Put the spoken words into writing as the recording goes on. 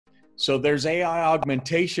So there's AI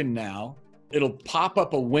augmentation now. It'll pop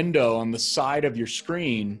up a window on the side of your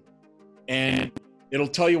screen and it'll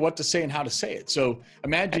tell you what to say and how to say it. So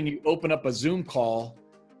imagine you open up a Zoom call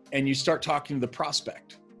and you start talking to the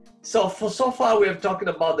prospect. So far we have talked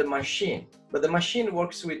about the machine, but the machine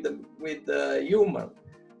works with the human.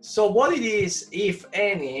 So what it is, if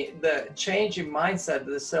any, the change in mindset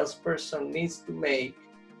that the salesperson needs to make,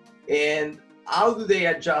 and how do they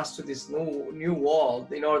adjust to this new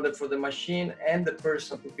world in order for the machine and the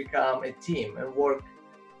person to become a team and work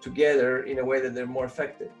together in a way that they're more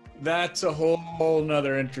effective? That's a whole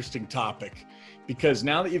nother interesting topic, because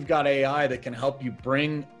now that you've got AI that can help you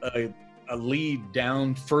bring a lead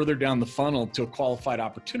further down the funnel to a qualified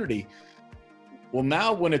opportunity, well,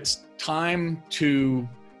 now when it's time to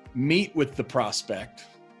meet with the prospect,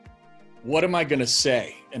 what am I going to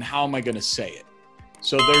say and how am I going to say it?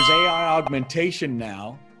 So there's AI augmentation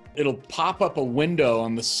now. It'll pop up a window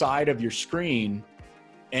on the side of your screen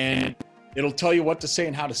and it'll tell you what to say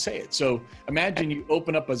and how to say it. So imagine you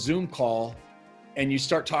open up a Zoom call and you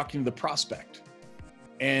start talking to the prospect,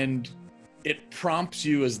 and it prompts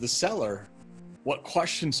you as the seller what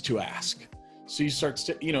questions to ask. So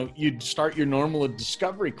you you'd start your normal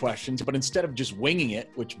discovery questions, but instead of just winging it,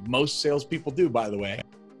 which most salespeople do, by the way,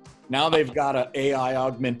 now they've got an AI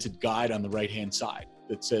augmented guide on the right-hand side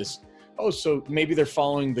that says, oh, so maybe they're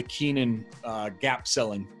following the Keenan gap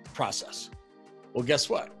selling process. Well, guess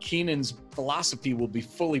what? Keenan's philosophy will be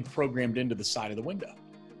fully programmed into the side of the window.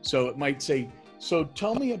 So it might say, so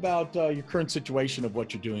tell me about your current situation of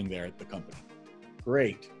what you're doing there at the company.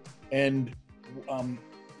 Great. And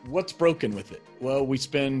what's broken with it? Well, we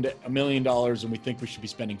spend $1 million and we think we should be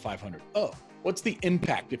spending 500. Oh, what's the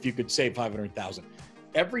impact if you could save 500,000?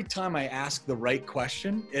 Every time I ask the right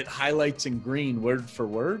question, it highlights in green word for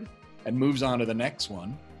word and moves on to the next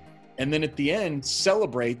one. And then at the end,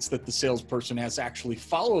 celebrates that the salesperson has actually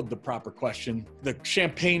followed the proper question. The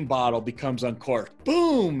champagne bottle becomes uncorked.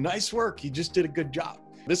 Boom, nice work. You just did a good job.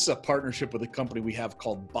 This is a partnership with a company we have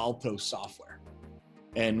called Balto Software.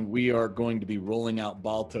 And we are going to be rolling out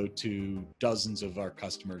Balto to dozens of our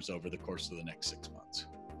customers over the course of the next 6 months.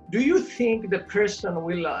 Do you think the person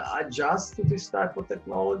will adjust to this type of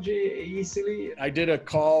technology easily? I did a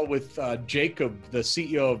call with Jacob, the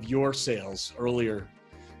CEO of Your Sales, earlier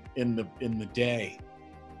in the day,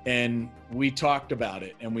 and we talked about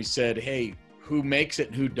it and we said, hey, who makes it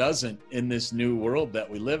and who doesn't in this new world that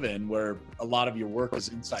we live in, where a lot of your work is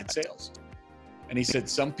inside sales? And he said,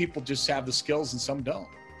 some people just have the skills and some don't.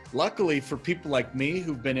 Luckily for people like me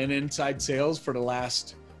who've been in inside sales for the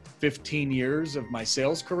last 15 years of my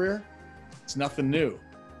sales career, it's nothing new.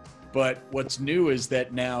 But what's new is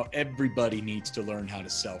that now everybody needs to learn how to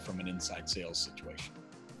sell from an inside sales situation.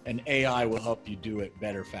 And AI will help you do it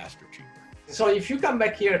better, faster, cheaper. So if you come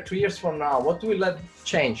back here 2 years from now, what will that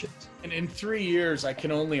change it? And in 3 years, I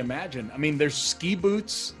can only imagine. I mean, there's ski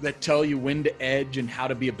boots that tell you when to edge and how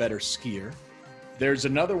to be a better skier. There's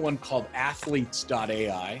another one called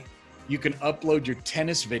athletes.ai. You can upload your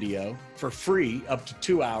tennis video for free up to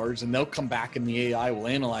 2 hours, and they'll come back and the AI will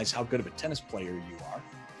analyze how good of a tennis player you are.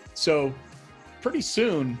 So pretty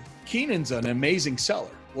soon, Keenan's an amazing seller.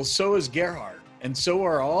 Well, so is Gerhard. And so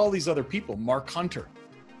are all these other people, Mark Hunter.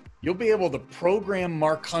 You'll be able to program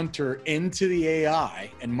Mark Hunter into the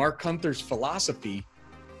AI and Mark Hunter's philosophy,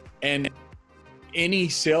 and any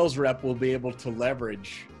sales rep will be able to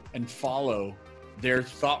leverage and follow their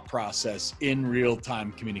thought process in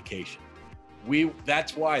real-time communication.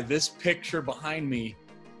 That's why this picture behind me,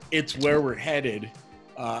 it's where we're headed.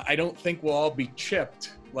 I don't think we'll all be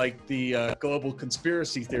chipped like the global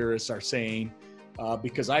conspiracy theorists are saying,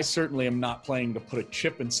 because I certainly am not planning to put a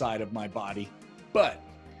chip inside of my body, but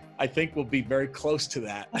I think we'll be very close to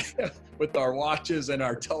that with our watches and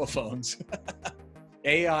our telephones.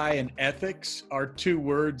 AI and ethics are two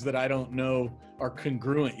words that I don't know are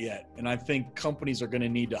congruent yet. And I think companies are going to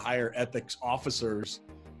need to hire ethics officers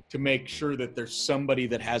to make sure that there's somebody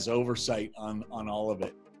that has oversight on all of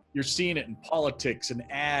it. You're seeing it in politics and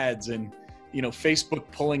ads and, Facebook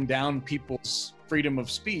pulling down people's freedom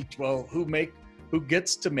of speech. Well, who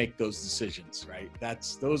gets to make those decisions, right?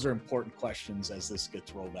 Those are important questions as this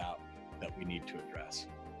gets rolled out that we need to address.